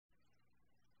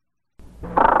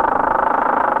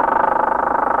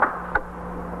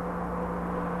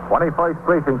21st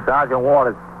Precinct, Sergeant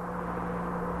Waters.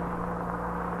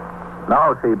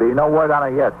 No, CB, no word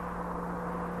on it yet.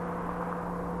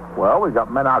 Well, we got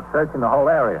men out searching the whole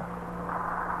area.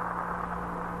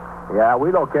 Yeah,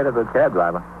 we located the cab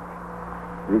driver.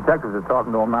 The detectives are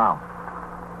talking to him now.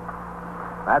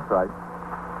 That's right.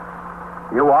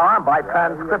 You are, by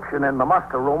transcription, in the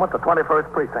muster room at the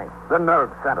 21st Precinct, the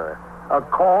nerve center. A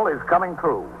call is coming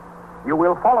through. You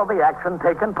will follow the action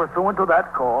taken pursuant to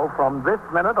that call from this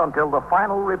minute until the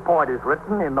final report is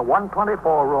written in the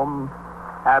 124 room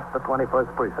at the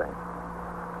 21st Precinct.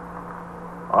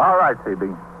 All right,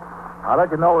 CB. I'll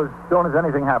let you know as soon as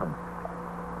anything happens.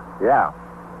 Yeah,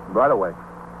 right away.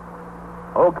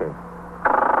 Okay.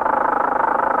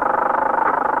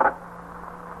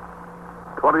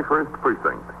 21st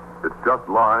Precinct. It's just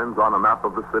lines on a map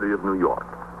of the city of New York.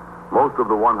 Most of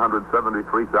the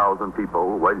 173,000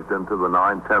 people wedged into the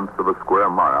 9/10 of a square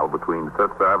mile between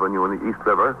Fifth Avenue and the East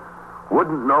River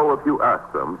wouldn't know if you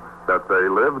asked them that they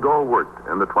lived or worked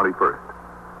in the 21st.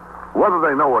 Whether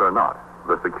they know it or not,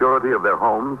 the security of their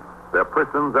homes, their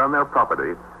persons, and their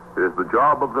property is the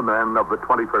job of the men of the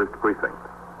 21st Precinct.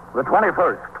 The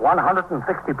 21st,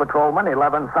 160 patrolmen,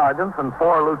 11 sergeants, and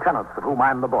 4 lieutenants, of whom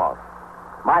I'm the boss.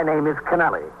 My name is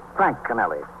Kennelly, Frank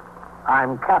Kennelly.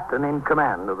 I'm captain in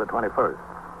command of the 21st.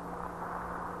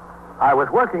 I was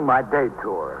working my day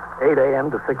tour, 8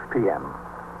 a.m. to 6 p.m.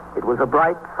 It was a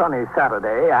bright, sunny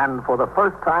Saturday, and for the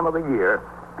first time of the year,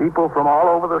 people from all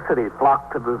over the city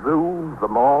flocked to the zoo, the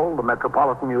mall, the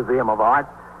Metropolitan Museum of Art,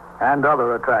 and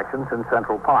other attractions in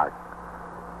Central Park.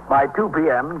 By 2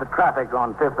 p.m., the traffic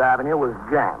on Fifth Avenue was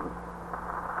jammed.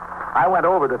 I went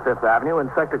over to Fifth Avenue in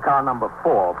sector car number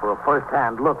 4 for a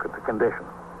first-hand look at the condition.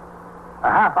 A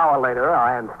half hour later,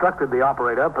 I instructed the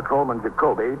operator, Patrolman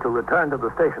Jacoby, to return to the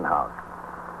station house.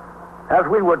 As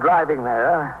we were driving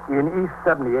there, in East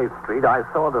 78th Street, I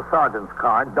saw the sergeant's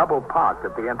car double parked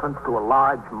at the entrance to a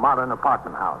large, modern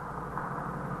apartment house.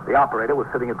 The operator was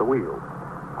sitting at the wheel.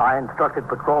 I instructed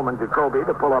Patrolman Jacoby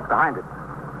to pull up behind it.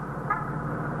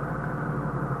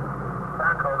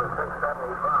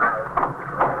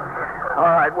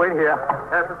 All right, wait here.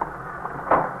 Yes, sir.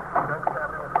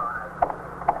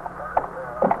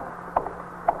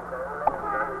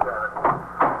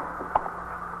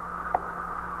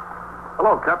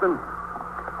 Hello, Captain.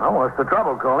 Oh, what's the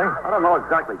trouble, Coley? I don't know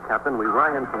exactly, Captain. We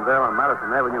rang in from there on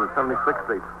Madison Avenue and 76th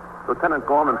Street. Lieutenant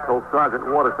Gorman told Sergeant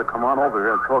Waters to come on over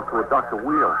here and talk to a Dr.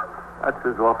 Wheel. That's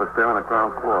his office there on the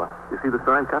ground floor. You see the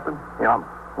sign, Captain? Yeah.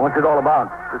 What's it all about?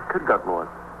 This kid got lost.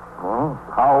 Oh,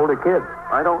 how old a kid?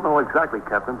 I don't know exactly,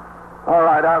 Captain. All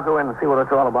right, I'll go in and see what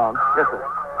it's all about. Yes, sir.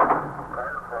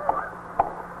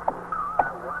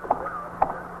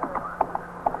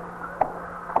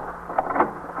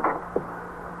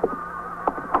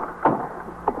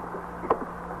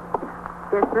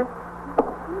 Yes, sir.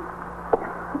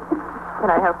 Can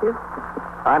I help you?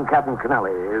 I'm Captain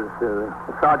Kennelly. Is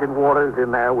Sergeant Waters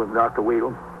in there with Dr.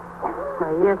 Wheel?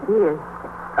 Yes, he is.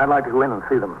 I'd like to go in and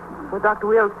see them. Well, Dr.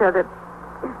 Wheel said that...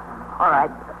 All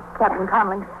right. Captain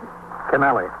Conley?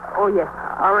 Kennelly. Oh, yes.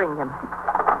 I'll ring him.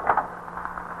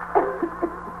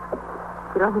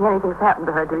 You don't think anything's happened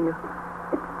to her, do you?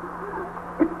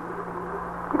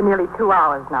 For nearly 2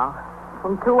 hours now.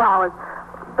 In 2 hours...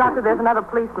 Doctor, there's another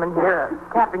policeman here,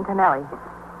 Captain Kennelly.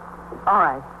 All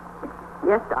right.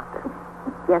 Yes, Doctor.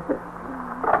 Yes, sir.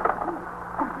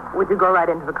 Would you go right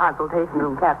into the consultation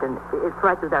room, Captain? It's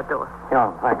right through that door.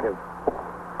 Yeah, thank you.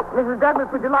 Mrs. Douglas,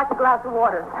 would you like a glass of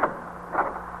water?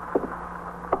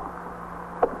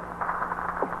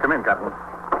 Come in, Captain.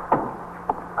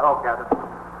 Hello, Captain.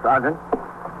 Sergeant?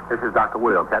 This is Dr.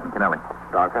 Wheel, Captain Kennelly.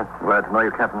 Doctor? Glad to know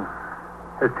you, Captain.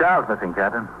 His child's missing,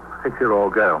 Captain.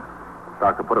 6-year-old girl.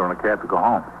 Doctor put her in a cab to go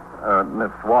home.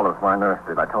 Miss Wallace, my nurse,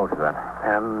 did. I told you that.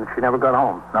 And she never got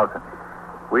home? No, sir.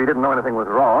 We didn't know anything was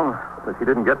wrong, but she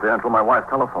didn't get there until my wife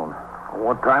telephoned.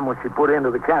 What time was she put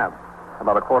into the cab?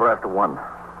 About 1:15.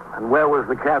 And where was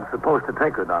the cab supposed to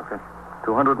take her, Doctor?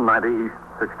 290 East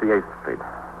 68th Street.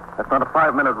 That's not a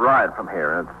 5-minute ride from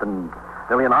here. It's been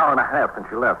nearly an hour and a half since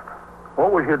she left.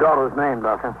 What was your daughter's name,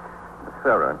 Doctor?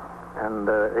 Sarah. And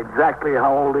exactly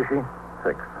how old is she?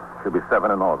 6. She'll be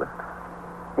 7 in August.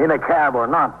 In a cab or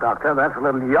not, Doctor, that's a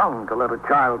little young to let a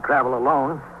child travel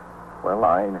alone. Well,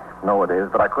 I know it is,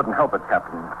 but I couldn't help it,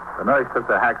 Captain. The nurse took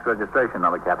the hack's registration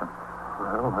number, Captain.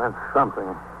 Well, that's something.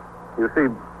 You see,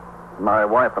 my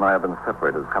wife and I have been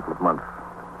separated a couple of months.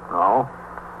 Oh?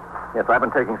 Yes, I've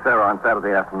been taking Sarah on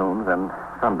Saturday afternoons and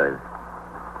Sundays.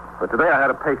 But today I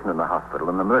had a patient in the hospital,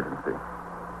 an emergency.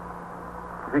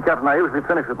 You see, Captain, I usually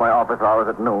finish with my office hours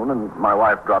at noon, and my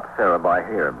wife drops Sarah by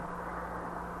here.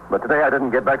 But today I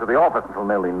didn't get back to the office until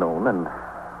nearly noon, and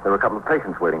there were a couple of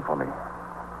patients waiting for me.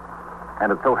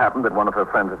 And it so happened that one of her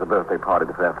friends has a birthday party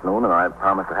this afternoon, and I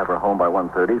promised to have her home by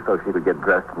 1:30 so she could get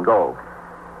dressed and go.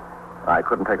 I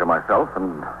couldn't take her myself,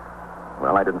 and,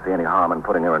 well, I didn't see any harm in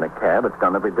putting her in a cab. It's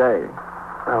done every day.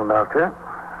 Well, Doctor,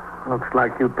 looks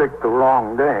like you picked the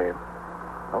wrong day.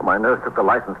 Well, my nurse took the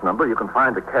license number. You can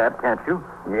find the cab, can't you?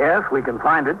 Yes, we can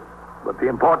find it. But the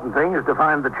important thing is to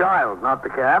find the child, not the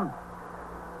cab.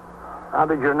 How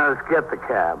did your nurse get the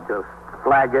cab? Just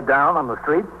flag it down on the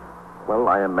street? Well,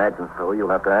 I imagine so. You'll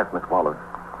have to ask Miss Wallace.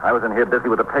 I was in here busy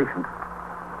with a patient.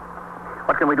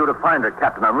 What can we do to find her,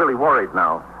 Captain? I'm really worried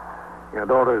now. Your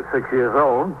daughter is 6 years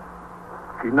old.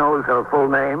 She knows her full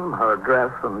name, her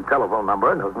address, and telephone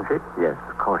number, doesn't she? Yes,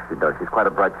 of course she does. She's quite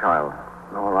a bright child.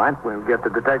 All right. We'll get the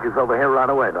detectives over here right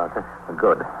away, Doctor.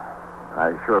 Good.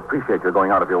 I sure appreciate your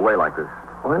going out of your way like this.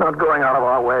 We're not going out of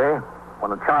our way.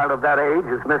 When a child of that age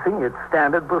is missing, it's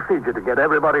standard procedure to get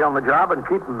everybody on the job and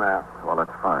keep them there. Well,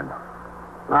 that's fine.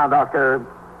 Now, Doctor,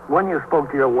 when you spoke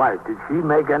to your wife, did she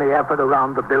make any effort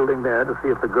around the building there to see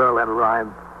if the girl had arrived?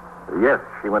 Yes,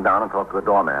 she went down and talked to the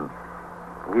doorman.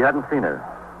 He hadn't seen her.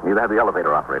 Neither had the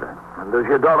elevator operator. And does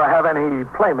your daughter have any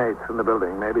playmates in the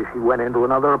building? Maybe she went into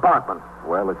another apartment.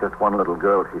 Well, it's just one little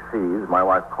girl she sees. My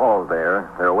wife called there.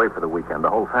 They're away for the weekend, the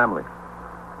whole family.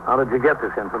 How did you get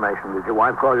this information? Did your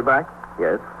wife call you back?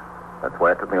 Yes. That's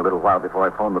why it took me a little while before I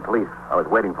phoned the police. I was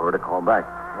waiting for her to call back.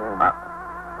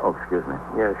 Oh, excuse me.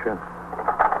 Yeah, sure.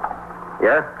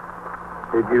 Yes?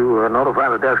 Did you notify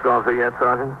the desk officer yet,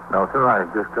 Sergeant? No, sir. I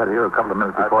just got here a couple of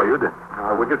minutes before you did.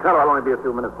 Would you tell her I'll only be a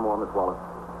few minutes more, Miss Wallace?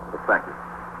 Yes, thank you.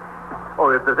 Oh,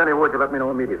 if there's any word, you let me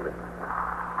know immediately.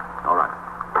 All right.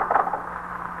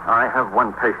 I have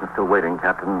one patient still waiting,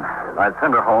 Captain. I'd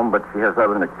send her home, but she has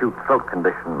rather an acute throat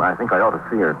condition. I think I ought to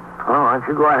see her. All right,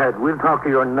 you go ahead. We'll talk to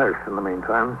your nurse in the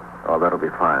meantime. Oh, that'll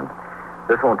be fine.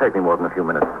 This won't take me more than a few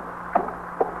minutes.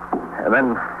 And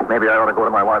then maybe I ought to go to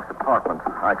my wife's apartment.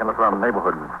 I can look around the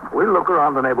neighborhood. We'll look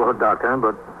around the neighborhood, Doctor,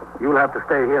 but you'll have to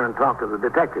stay here and talk to the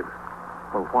detectives.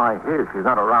 Well, why here? She's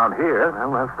not around here.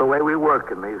 Well, that's the way we work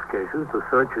in these cases. The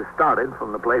search is started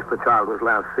from the place the child was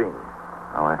last seen.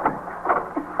 Oh, I see.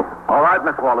 All right,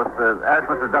 Miss Wallace. Ask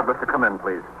Mrs. Douglas to come in,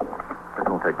 please. This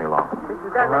won't take me long. Mrs.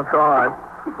 Well, Douglas. that's all right.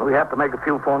 We have to make a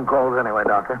few phone calls anyway,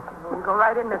 Doctor. You go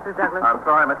right in, Mrs. Douglas. I'm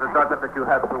sorry, Mrs. Douglas, that you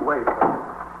had to wait.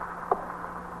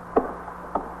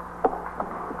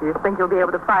 Do you think you'll be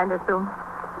able to find her soon?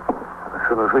 As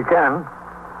soon as we can.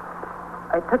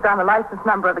 I took down the license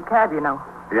number of the cab, you know.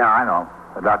 Yeah, I know.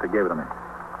 The doctor gave it to me.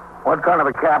 What kind of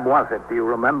a cab was it? Do you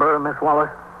remember, Miss Wallace?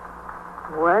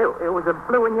 Well, it was a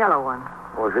blue and yellow one.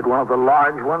 Was it one of the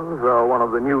large ones or one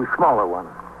of the new, smaller ones?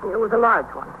 It was a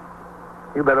large one.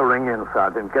 You better ring in,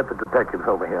 Sergeant. Get the detectives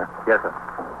over here. Yes, sir.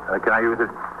 Can I use it?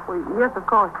 Well, yes, of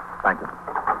course. Thank you.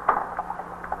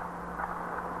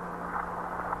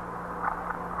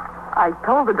 I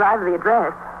told the driver the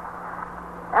address.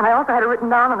 And I also had it written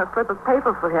down on a slip of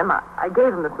paper for him. I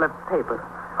gave him the slip of paper.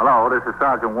 Hello, this is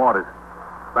Sergeant Waters.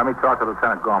 Let me talk to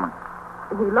Lieutenant Gorman.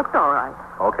 He looked all right.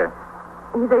 Okay.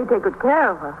 He said he'd take good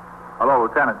care of her. Hello,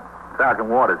 Lieutenant. Sergeant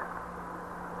Waters.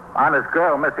 On this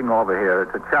girl missing over here,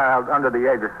 it's a child under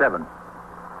the age of 7.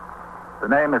 The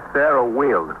name is Sarah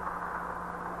Weald.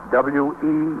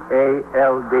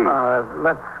 W-E-A-L-D.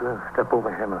 Let's step over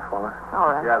here, Miss Wallace.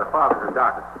 All right. Yeah, the father's a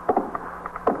doctor.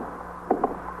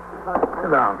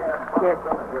 Sit down. Yes.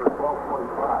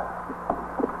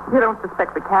 You don't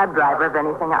suspect the cab driver of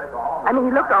anything. I mean,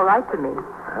 he looked all right to me.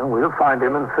 Well, we'll find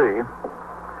him and see.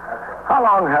 How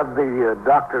long have the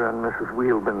doctor and Mrs.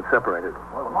 Weald been separated?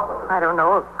 I don't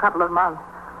know, a couple of months.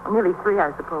 Nearly 3,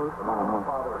 I suppose.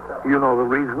 You know the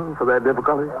reason for their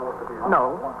difficulties?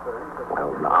 No.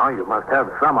 Well, now, you must have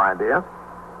some idea.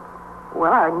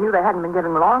 Well, I knew they hadn't been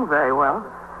getting along very well.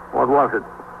 What was it?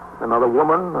 Another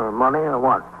woman or money or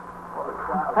what?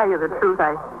 To tell you the truth,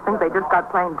 I think they just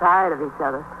got plain tired of each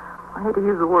other. I hate to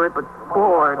use the word, but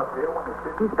bored.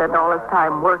 He spent all his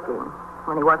time working.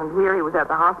 When he wasn't here, he was at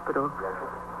the hospital.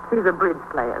 She's a bridge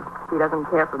player. He doesn't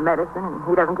care for medicine, and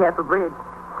he doesn't care for bridge.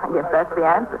 I guess that's the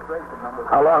answer.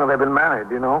 How long have they been married,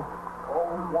 do you know?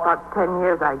 About 10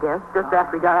 years, I guess, just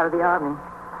after he got out of the Army.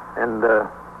 And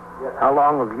how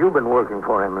long have you been working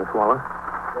for him, Miss Wallace?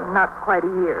 Not quite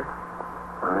a year.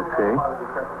 I see.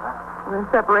 The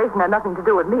separation had nothing to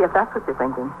do with me, if that's what you're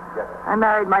thinking. I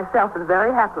married myself and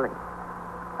very happily.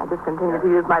 I just continue to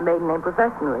use my maiden name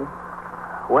professionally.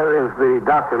 Where is the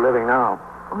doctor living now?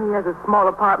 He has a small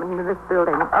apartment in this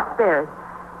building, upstairs.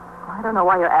 I don't know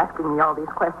why you're asking me all these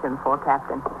questions for,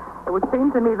 Captain. It would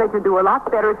seem to me that you'd do a lot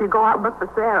better if you go out and look for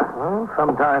Sarah. Well,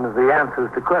 sometimes the answers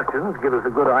to questions give us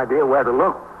a good idea where to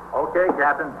look. Okay,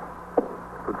 Captain.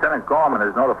 Lieutenant Gorman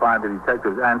has notified the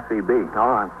detectives and CB. All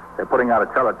right. They're putting out a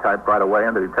teletype right away,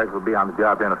 and the detective will be on the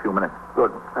job in a few minutes.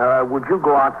 Good. Would you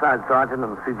go outside, Sergeant,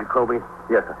 and see Jacoby?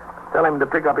 Yes, sir. Tell him to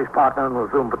pick up his partner and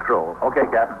resume patrol. Okay,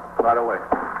 Captain. Right away.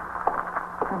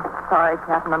 I'm sorry,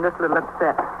 Captain. I'm just a little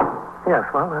upset. Yes,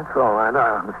 well, that's all right.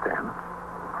 I understand.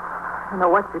 I don't know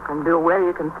what you can do, where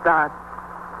you can start.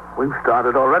 We've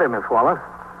started already, Miss Wallace.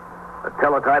 A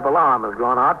teletype alarm has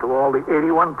gone out to all the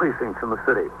 81 precincts in the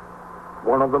city.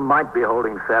 One of them might be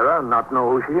holding Sarah and not know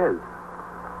who she is.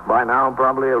 By now,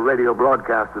 probably a radio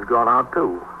broadcast has gone out,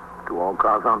 too, to all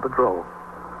cars on patrol.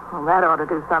 Well, that ought to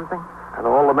do something. And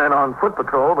all the men on foot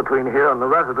patrol between here and the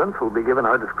residence will be given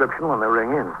her description when they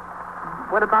ring in.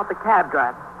 What about the cab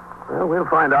driver? Well, we'll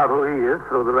find out who he is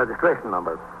through the registration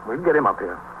number. We can get him up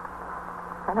here.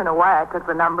 I don't know why I took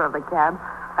the number of the cab.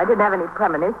 I didn't have any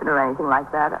premonition or anything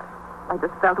like that. I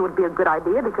just felt it would be a good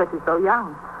idea because she's so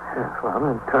young. Yes, well,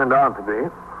 it turned out to be.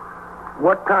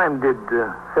 What time did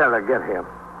Sarah get here?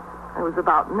 It was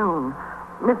about noon.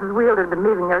 Mrs. Wheeler had been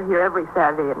leaving her here every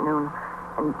Saturday at noon.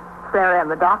 And Sarah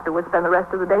and the doctor would spend the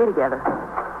rest of the day together.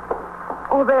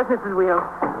 Oh, there's Mrs. Wheeler.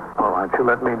 All right, you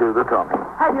let me do the talking.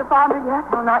 Have you found her yet?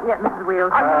 No, not yet, Mrs.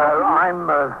 Wheeler.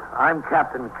 I'm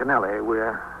Captain Kennelly.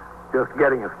 We're just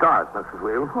getting a start, Mrs.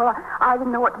 Wheeler. Well, I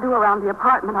didn't know what to do around the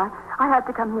apartment. I had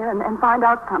to come here and find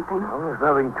out something. Well, there's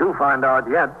nothing to find out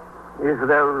yet. Is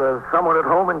there someone at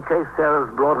home in case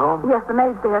Sarah's brought home? Yes, the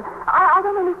maid's there. I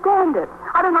don't understand it.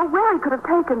 I don't know where he could have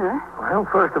taken her. Well,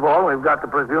 first of all, we've got to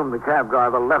presume the cab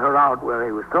driver let her out where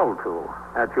he was told to,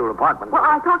 at your apartment. Well,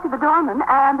 I talked to the doorman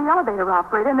and the elevator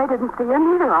operator, and they didn't see her,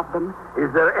 neither of them. Is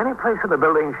there any place in the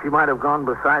building she might have gone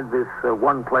besides this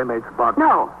one playmate's apartment?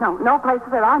 No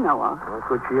places that I know of. Well,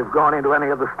 could she have gone into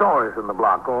any of the stores in the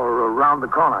block or around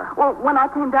the corner? Well, when I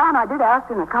came down, I did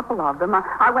ask in a couple of them.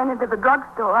 I went into the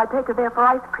drugstore. I take her there for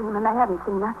ice cream, and they hadn't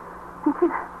seen her. And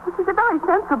she's a very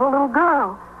sensible little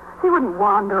girl. She wouldn't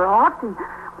wander off.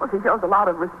 She shows a lot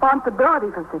of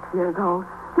responsibility for 6 years old.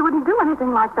 She wouldn't do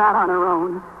anything like that on her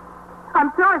own.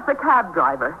 I'm sure it's the cab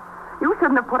driver. You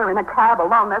shouldn't have put her in a cab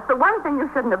alone. That's the one thing you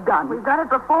shouldn't have done. We've done it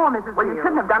before, Mrs. Well, you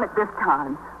shouldn't have done it this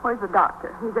time. Where's the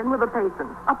doctor? He's in with a patient.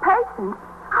 A patient?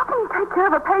 How can you take care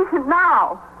of a patient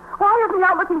now? Why isn't he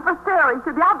out looking for Sarah? He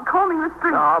should be out combing the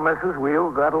streets. No, Mrs.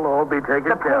 Wheels, that'll all be taken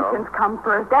The care of. patients come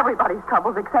first. Everybody's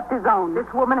troubles except his own. This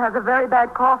woman has a very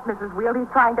bad cough, Mrs. Wheel.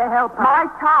 He's trying to help her. My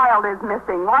child is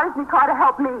missing. Why doesn't he try to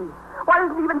help me? Why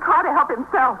doesn't he even try to help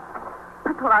himself?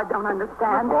 That's what I don't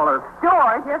understand. Miss Wallace.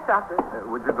 George, Yes, doctor.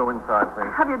 Would you go inside, please?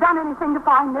 have you done anything to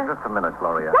find her? Just a minute,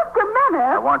 Gloria. Just a I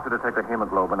minute. want you to take the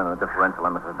hemoglobin and the differential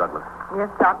on Mrs. Douglas. Yes,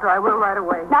 doctor, I will right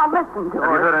away. Now listen, George.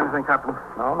 Have you heard anything, Captain?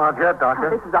 No, not yet, Doctor.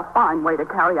 This is a fine way to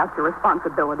carry out your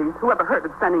responsibilities. Whoever heard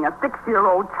of sending a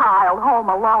 6-year-old child home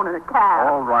alone in a cab?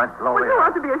 All right, Well, Gloria. you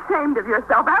ought to be ashamed of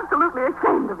yourself. Absolutely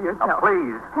ashamed of yourself.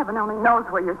 Please. Heaven only knows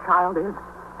where your child is.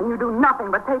 And you do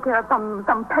nothing but take care of some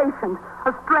patient,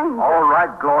 a stranger. All right,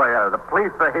 Gloria. The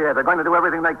police are here. They're going to do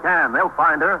everything they can. They'll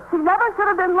find her. She never should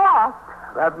have been lost.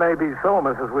 That may be so,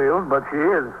 Mrs. Wheels, but she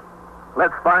is.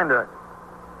 Let's find her.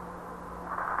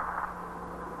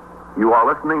 You are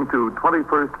listening to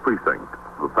 21st Precinct,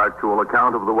 the factual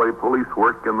account of the way police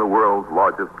work in the world's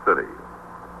largest city.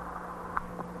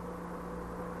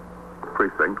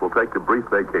 Precinct will take a brief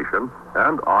vacation,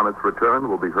 and on its return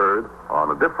will be heard on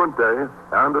a different day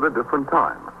and at a different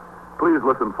time. Please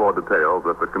listen for details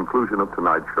at the conclusion of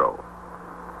tonight's show.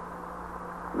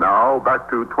 Now, back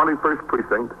to 21st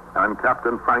Precinct and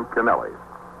Captain Frank Kennelly.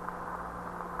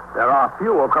 There are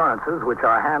few occurrences which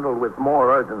are handled with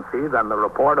more urgency than the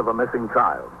report of a missing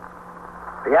child.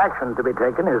 The action to be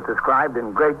taken is described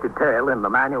in great detail in the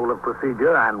Manual of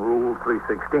Procedure and Rule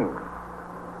 316.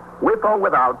 With or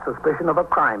without suspicion of a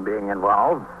crime being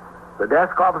involved, the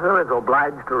desk officer is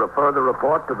obliged to refer the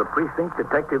report to the Precinct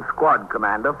Detective Squad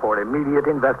Commander for immediate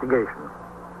investigation.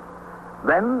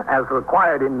 Then, as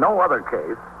required in no other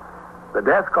case, the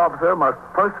desk officer must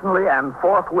personally and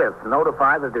forthwith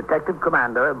notify the Detective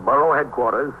Commander, Borough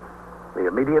Headquarters, the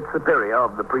immediate superior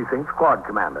of the Precinct Squad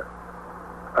Commander.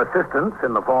 Assistance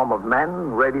in the form of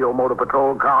men, radio motor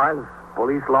patrol cars,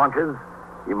 police launches,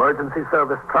 emergency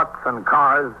service trucks and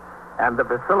cars, and the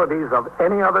facilities of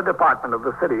any other department of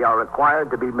the city are required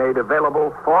to be made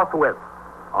available forthwith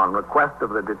on request of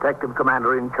the Detective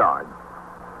Commander in charge.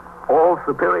 All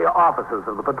superior officers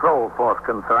of the patrol force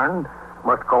concerned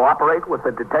must cooperate with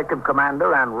the Detective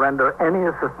Commander and render any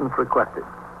assistance requested.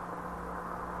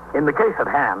 In the case at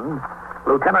hand,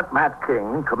 Lieutenant Matt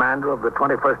King, commander of the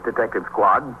 21st Detective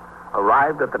Squad,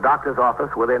 arrived at the doctor's office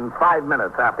within 5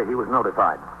 minutes after he was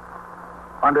notified.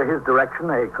 Under his direction,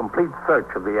 a complete search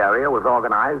of the area was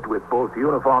organized with both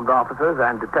uniformed officers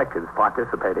and detectives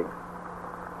participating.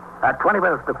 At 20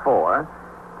 minutes to 4,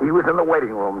 he was in the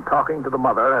waiting room talking to the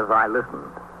mother as I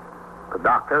listened. The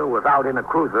doctor was out in a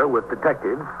cruiser with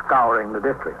detectives scouring the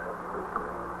district.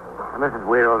 Mrs.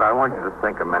 Wheeler, I want you to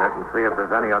think a minute and see if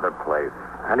there's any other place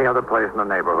in the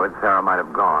neighborhood Sarah might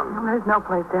have gone. Well, there's no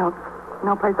place else.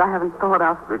 No place I haven't thought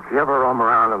of. Did she ever roam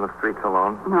around in the streets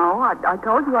alone? No, I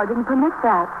told you I didn't permit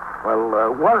that. Well,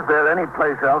 was there any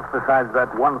place else besides that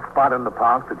one spot in the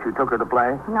park that you took her to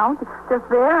play? No, just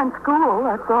there and school,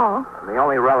 that's all. And the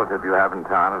only relative you have in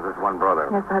town is this one brother.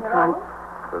 Yes, that's right.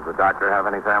 Does the doctor have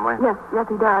any family? Yes,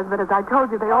 he does. But as I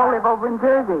told you, they all live over in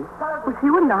Jersey. Well,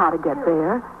 she wouldn't know how to get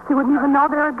there. She wouldn't even know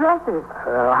their addresses.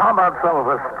 How about some of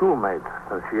her schoolmates?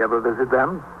 Does she ever visit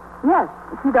them? Yes,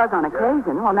 she does on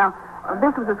occasion. Well, now,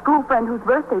 this was a school friend whose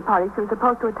birthday party she was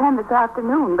supposed to attend this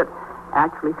afternoon, but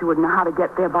actually she wouldn't know how to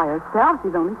get there by herself.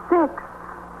 She's only 6.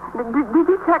 Did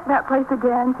you check that place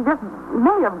again? She just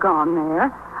may have gone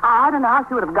there. I don't know how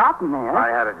she would have gotten there. I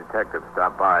had a detective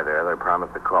stop by there. They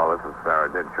promised to call us if Sarah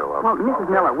did show up. Well, Mrs.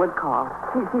 Miller would call.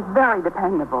 She's very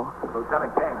dependable.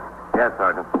 Lieutenant King. Yes,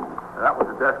 Sergeant. That was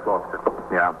the desk officer.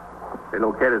 Yeah. They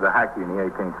located the hacky in the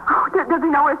 18th. Oh, does he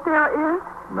know where Sarah is?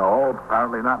 No,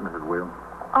 apparently not, Mrs. Wheel.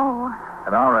 Oh.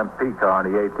 An RMP car on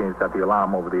the 18th set the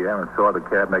alarm over the air and saw the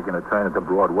cab making a turn into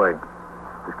Broadway.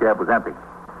 This cab was empty.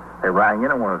 They rang in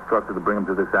and were instructed to bring him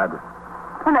to this address.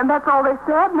 And that's all they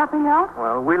said? Nothing else?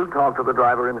 Well, we'll talk to the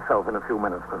driver himself in a few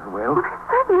minutes, Mrs. Wheel. Well, I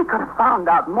certainly could have found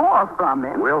out more from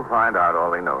him. We'll find out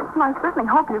all he knows. Well, I certainly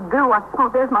hope you do. Oh,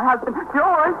 there's my husband.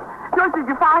 George, did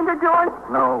you find her, George?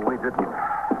 No, we didn't.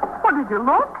 Well, did you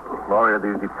look? Gloria,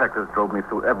 these detectives drove me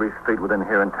through every street within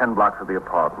here and 10 blocks of the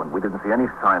apartment. We didn't see any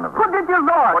sign of her. Well, did you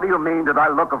look? What do you mean, did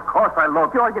I look? Of course I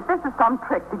looked. George, if this is some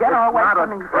trick to get It's her away not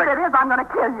from a me, trick. if it is, I'm going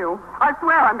to kill you. I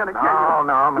swear I'm going to kill you.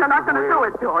 No, You're not Mrs. going to Wheel. do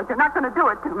it, George. You're not going to do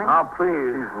it to me. Oh, please.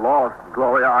 She's lost,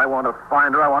 Gloria. I want to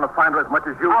find her. I want to find her as much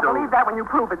as you I'll do. believe that when you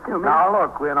prove it to me. Now,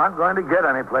 look, we're not going to get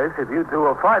any place if you two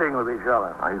are fighting with each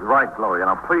other. He's right, Gloria.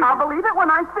 Now, please. I'll believe it when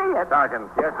I see it.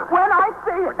 Sergeant. Yes, sir. When I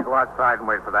see it. Go outside and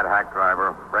wait for that hack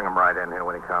driver. Bring him right in here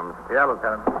when he comes. Yeah,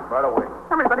 Lieutenant. Right away.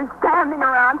 Everybody's standing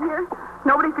around here.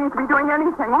 Nobody seems to be doing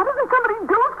anything. Why doesn't somebody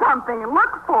do something and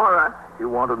look for us? You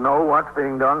want to know what's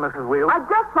being done, Mrs. Wheel? I'd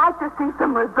just like to see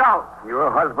some results. Your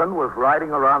husband was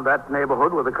riding around that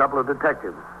neighborhood with a couple of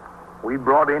detectives. We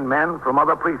brought in men from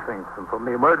other precincts and from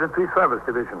the Emergency Service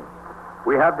Division.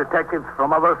 We have detectives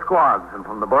from other squads and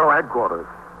from the borough headquarters.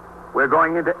 We're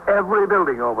going into every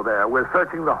building over there. We're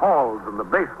searching the halls and the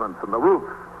basements and the roofs.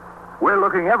 We're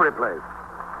looking every place.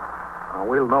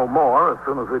 We'll know more as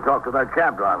soon as we talk to that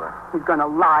cab driver. He's going to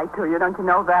lie to you, don't you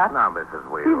know that? Now, Mrs.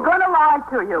 Wheel. He's going to lie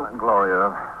to you. Gloria,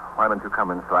 why don't you come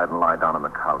inside and lie down on the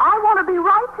couch? I want to be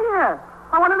right here.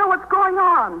 I want to know what's going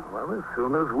on. Well, as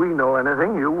soon as we know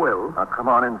anything, you will. Now, come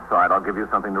on inside. I'll give you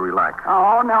something to relax.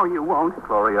 Oh, no, you won't.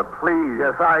 Gloria, please.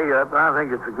 Yes, I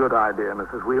think it's a good idea,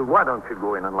 Mrs. Wheel. Why don't you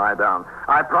go in and lie down?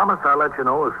 I promise I'll let you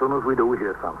know as soon as we do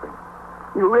hear something.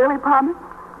 You really promise?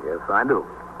 Yes, I do.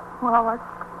 Well,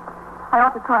 I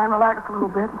ought to try and relax a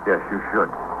little bit. Yes, you should.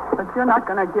 But you're not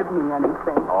going to give me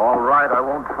anything. All right, I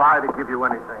won't try to give you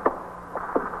anything.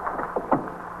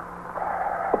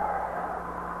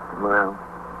 Well,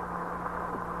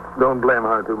 don't blame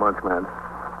her too much, man.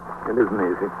 It isn't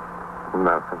easy.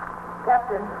 Nothing.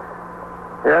 Captain,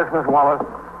 Yes, Miss Wallace?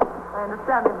 I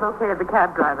understand they've located the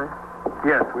cab driver.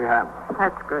 Yes, we have.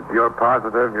 That's good. You're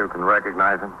positive you can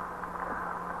recognize him?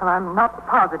 Well, I'm not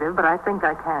positive, but I think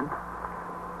I can.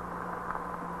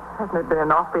 Hasn't it been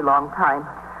an awfully long time?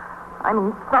 I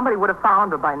mean, somebody would have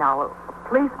found her by now. A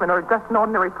policeman or just an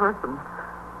ordinary person.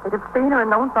 They'd have seen her and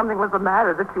known something was the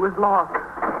matter, that she was lost.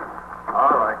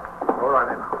 All right. Go right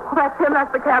in. Oh, that's him. That's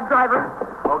the cab driver.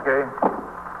 Okay.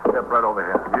 Step right over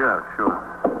here. Yeah, sure.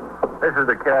 This is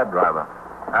the cab driver,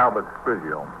 Albert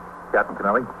Sprigio. Captain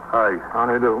Kennelly, Hi. How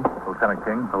do you do? Lieutenant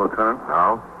King, Lieutenant?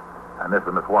 now, and this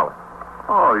is Miss Wallace.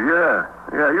 Oh, yeah.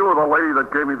 Yeah, you were the lady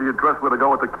that gave me the address where to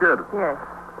go with the kid. Yes.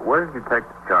 Where did you take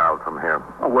the child from here?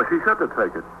 Oh, well, she said to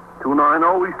take it.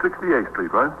 290 East 68th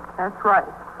Street, right? That's right.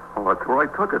 Oh, that's where I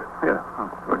took it. Yeah.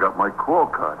 I got my call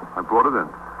card. I brought it in.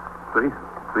 See?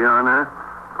 See on there?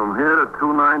 From here to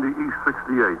 290 East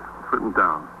 68th. It's written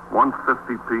down.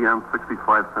 1:50 p.m.,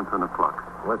 65 cents on the clock.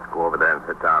 Let's go over there and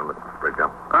sit down, Mr. Spriggan.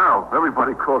 Al.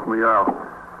 Everybody calls me Al.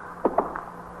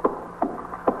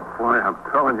 Boy, I'm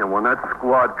telling you, when that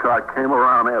squad car came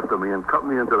around after me and cut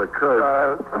me into the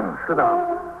curb... Sit down.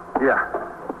 Yeah.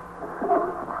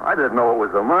 I didn't know what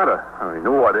was the matter. I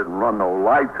knew I didn't run no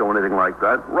lights or anything like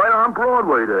that. Right on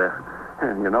Broadway there.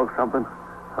 And you know something?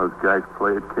 Those guys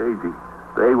play it cagey.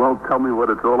 They won't tell me what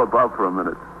it's all about for a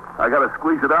minute. I got to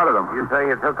squeeze it out of them. You say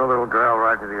you took the little girl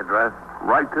right to the address?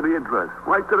 Right to the address.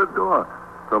 Right to the door.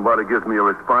 Somebody gives me a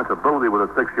responsibility with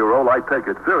a 6-year-old, I take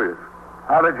it serious.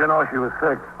 How did you know she was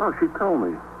sick? Oh, she told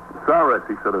me. Sarah,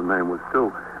 she said her name was,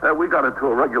 too. We got into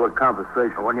a regular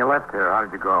conversation. When you left here, how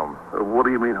did you go? What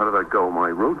do you mean, how did I go? My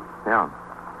route? Yeah.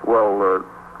 Well,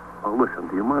 listen,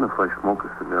 do you mind if I smoke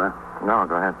a cigar? No,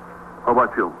 go ahead. How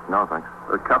about you? No, thanks.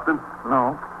 Captain?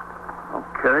 No.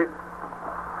 Okay.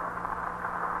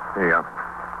 Here you go.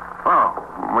 Oh,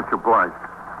 much obliged.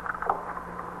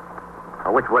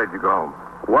 Which way did you go home?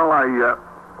 Well,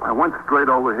 I went straight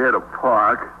over here to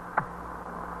Park.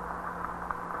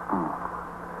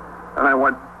 And I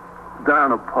went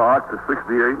down to Park to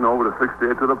 68 and over to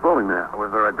 68 to the building there.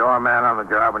 Was there a doorman on the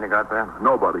job when you got there?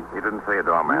 Nobody. You didn't see a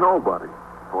doorman? Nobody.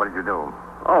 What did you do?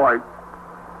 Oh,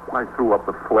 I threw up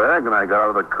the flag and I got out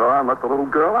of the car and let the little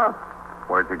girl out.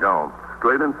 Where'd you go?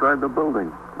 Straight inside the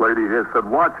building. Lady here said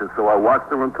watch her, so I watched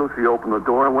her until she opened the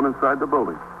door and went inside the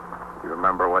building. You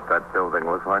remember what that building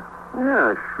looks like?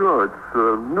 Yeah, sure. It's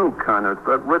new kind of. It's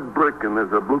that red brick and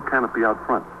there's a blue canopy out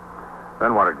front.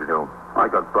 Then what did you do? I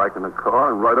got back in the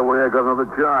car, and right away I got another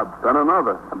job. Then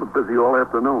another. I've been busy all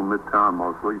afternoon, midtown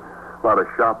mostly. A lot of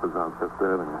shoppers on Fifth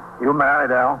Avenue. You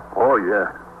married, Al? Oh,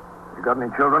 yeah. You got any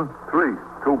children? 3.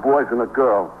 2 boys and a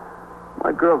girl.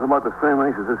 My girl's about the same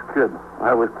age as this kid.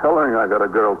 I was telling her I got a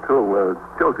girl, too.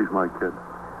 Josie's my kid.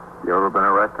 You ever been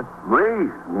arrested? Me?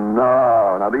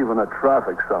 No, not even a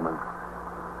traffic summons.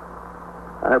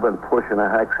 I've been pushing a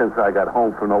hack since I got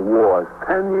home from the wars.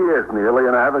 10 years nearly,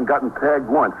 and I haven't gotten tagged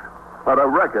once. Not a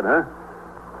record, huh?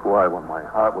 Why, when my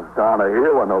heart was down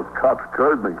here when those cops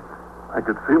curved me, I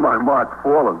could see my mark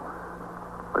falling.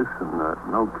 Listen,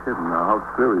 no kidding. Now, how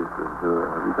serious is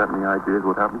have you got any ideas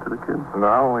what happened to the kid?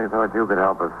 No, we thought you could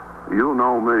help us. You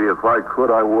know me. If I could,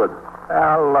 I would.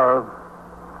 Al,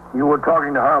 you were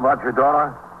talking to her about your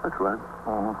daughter? That's right.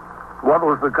 Uh-huh. What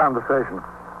was the conversation?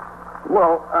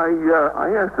 Well, I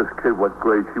asked this kid what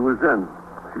grade she was in.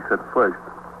 She said first.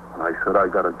 And I said I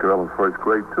got a girl in first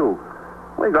grade, too.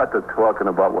 We got to talking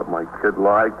about what my kid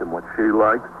liked and what she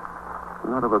liked.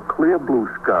 And out of a clear blue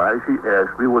sky, she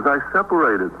asked me, was I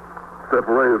separated?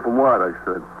 Separated from what, I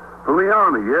said. From the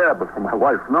Army, yeah, but from my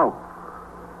wife, no.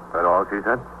 That all she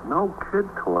said? No kid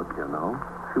talk, you know.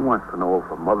 She wants to know if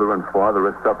her mother and father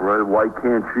are separated, why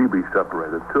can't she be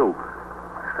separated, too?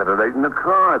 I said it ain't in the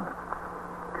cards.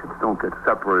 Kids don't get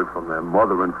separated from their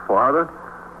mother and father.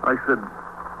 I said,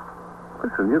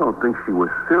 listen, you don't think she was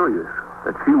serious,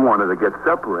 that she wanted to get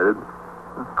separated?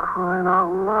 They're crying out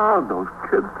loud, those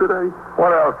kids today.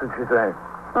 What else did she say?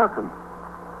 Nothing.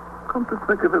 Come to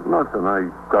think of it, nothing. I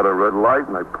got a red light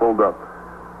and I pulled up.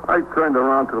 I turned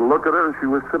around to look at her and she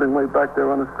was sitting way back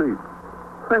there on the seat.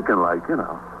 Thinking like, you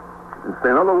know. She didn't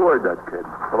say another word, that kid,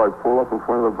 till I pulled up in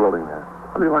front of the building there.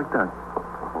 How do you like that?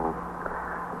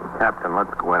 Captain,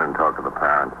 let's go in and talk to the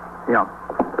parents. Yeah.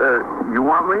 You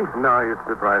want me? No, you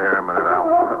sit right here a minute, Al.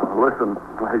 Listen,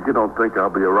 you don't think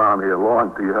I'll be around here long,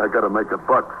 do you? I got to make $1,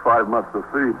 5 months of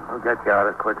feed. We'll get you out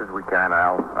as quick as we can,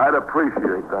 Al. I'd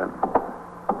appreciate that.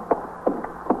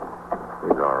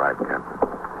 He's all right, Captain.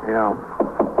 Yeah.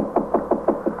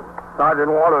 Sergeant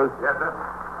Waters. Yes, sir?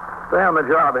 Stay on the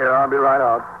job here. I'll be right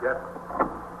out. Yes.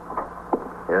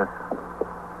 Yes?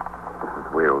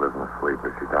 Mrs. Wheel isn't asleep,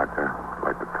 is she, Doctor?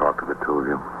 I'd like to talk to the two of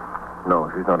you. No,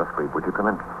 she's not asleep. Would you come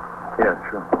in? Yeah,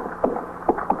 sure.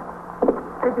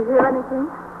 Did you hear anything?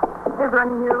 Is there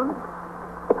any news?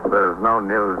 There's no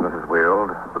news, Mrs. Wheel,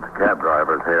 but the cab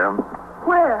driver's here.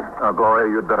 Where?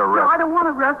 Gloria, you'd better No, rest. I don't want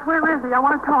to rest. Where is he? I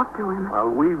want to talk to him. Well,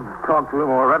 we've talked to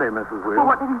him already, Mrs. Wheel. Well,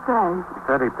 what did he say? He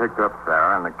said he picked up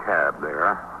Sarah in the cab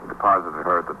there. He deposited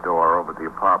her at the door over at the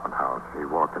apartment house. He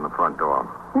walked in the front door.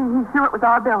 He's sure it was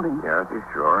our building. Yes, he's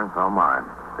sure, and so am I.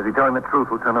 Is he telling the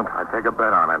truth, Lieutenant? I take a bet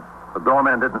on it. The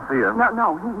doorman didn't see her.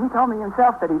 No, he told me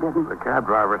himself that he didn't. The cab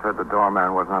driver said the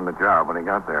doorman wasn't on the job when he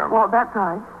got there. Well, that's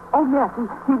right. Oh, yes,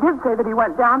 he did say that he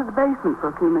went down to the basement for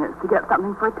a few minutes to get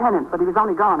something for a tenant, but he was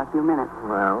only gone a few minutes.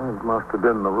 Well, it must have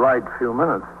been the right few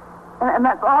minutes. And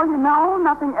that's all you know?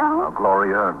 Nothing else?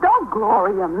 Gloria. Don't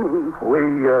Gloria me.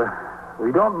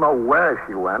 We don't know where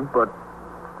she went, but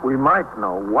we might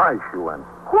know why she went.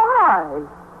 Why?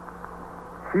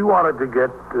 She wanted to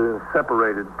get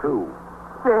separated, too.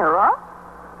 Sarah?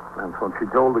 That's what she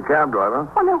told the cab driver.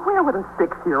 Well, now, where would a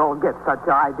 6-year-old get such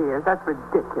ideas? That's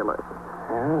ridiculous.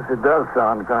 Yes, it does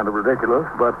sound kind of ridiculous,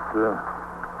 but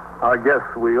I guess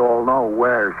we all know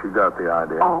where she got the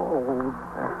idea. Oh,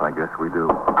 Yes, I guess we do.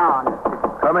 honest.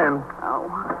 Come in. Oh.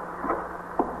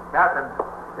 Captain,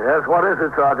 Yes, what is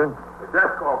it, Sergeant? the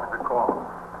desk officer called.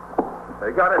 They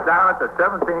got her down at the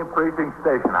 17th Precinct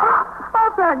Station House.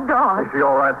 Oh, thank God. Is she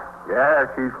all right? Yeah,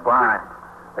 she's fine.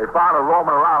 They found her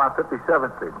roaming around on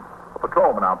 57th Street. A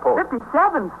patrolman on post.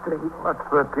 57th Street. That's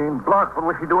 13 blocks. What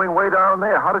was she doing way down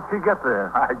there? How did she get there?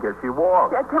 I guess she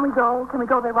walked. Can we go? Can we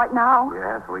go there right now?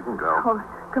 Yes, we can go. Oh,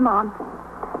 come on.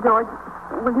 George,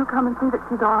 will you come and see that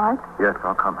she's all right? Yes,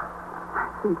 I'll come.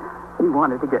 She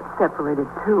wanted to get separated,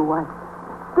 too. Why,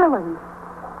 silly.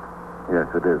 Yes,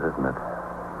 it is, isn't it?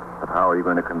 But how are you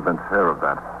going to convince her of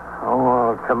that?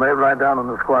 Oh, can they ride down on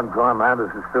the squad car? Landis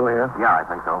is still here? Yeah, I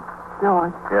think so.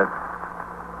 George, Yes.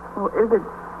 well, is it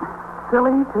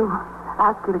silly to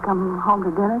ask you to come home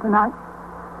to dinner tonight?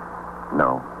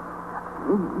 No.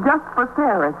 Just for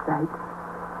Sarah's sake.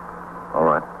 All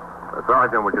right.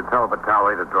 Sergeant, would you tell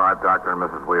Vitale to drive Dr. and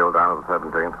Mrs. Wheel down to the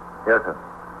 17th? Yes, sir.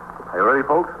 Are you ready,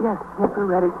 folks? Yes, we're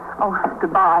ready. Oh,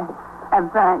 goodbye. And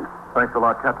thanks. Thanks a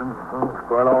lot, Captain. Oh, it's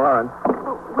quite all right.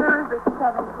 Where is it,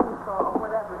 17th or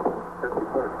whatever?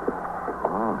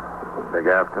 Big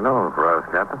afternoon for us,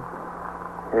 Captain.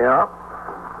 Yeah.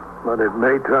 But it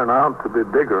may turn out to be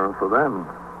bigger for them.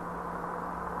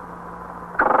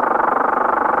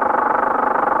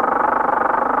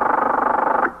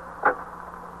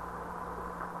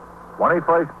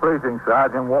 '21st Precinct,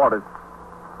 Sergeant Waters.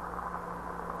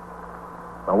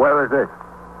 Now, where is this?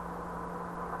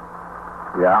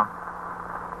 Yeah?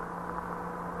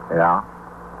 Yeah?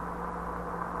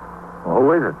 Well,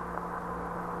 who is it?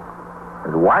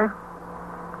 His wife?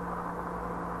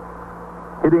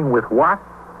 Hitting with what?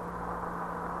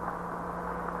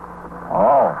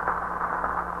 Oh.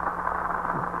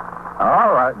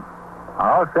 All right.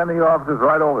 I'll send the officers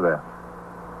right over there.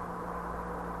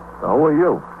 So who are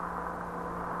you?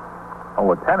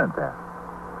 Oh, a tenant there.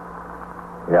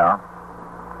 Yeah.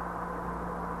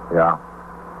 Yeah.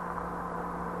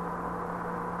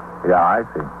 Yeah, I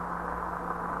see.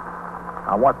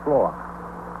 On what floor?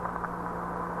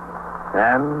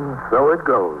 And so it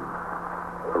goes.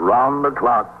 Around the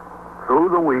clock, through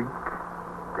the week,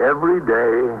 every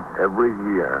day, every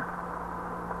year.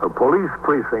 A police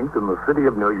precinct in the city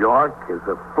of New York is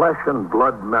a flesh and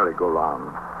blood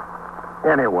merry-go-round.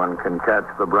 Anyone can catch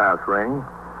the brass ring,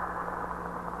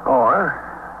 or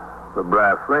the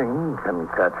brass ring can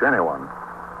catch anyone.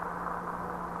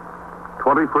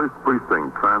 21st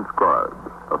Precinct transcribed.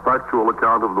 A factual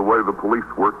account of the way the police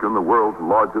work in the world's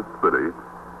largest city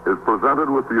is presented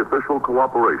with the official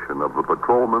cooperation of the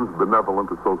Patrolmen's Benevolent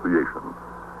Association,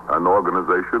 an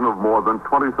organization of more than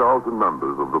 20,000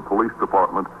 members of the Police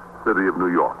Department, City of New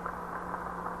York.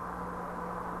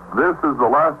 This is the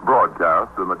last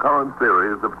broadcast in the current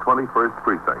series of 21st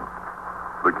Precinct.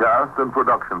 The cast and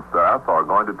production staff are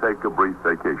going to take a brief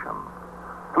vacation.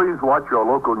 Please watch your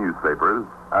local newspapers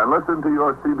and listen to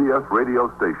your CBS radio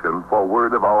station for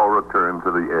word of our return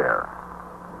to the air.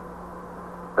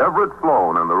 Everett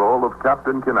Sloan in the role of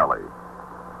Captain Kennelly,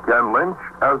 Ken Lynch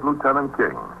as Lieutenant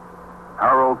King,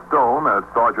 Harold Stone as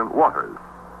Sergeant Waters.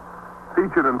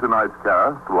 Featured in tonight's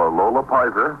cast were Lola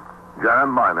Pizer, Jan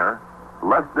Miner,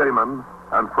 Les Damon,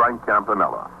 and Frank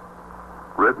Campanella.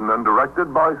 Written and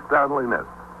directed by Stanley Niss.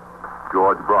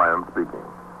 George Bryan speaking.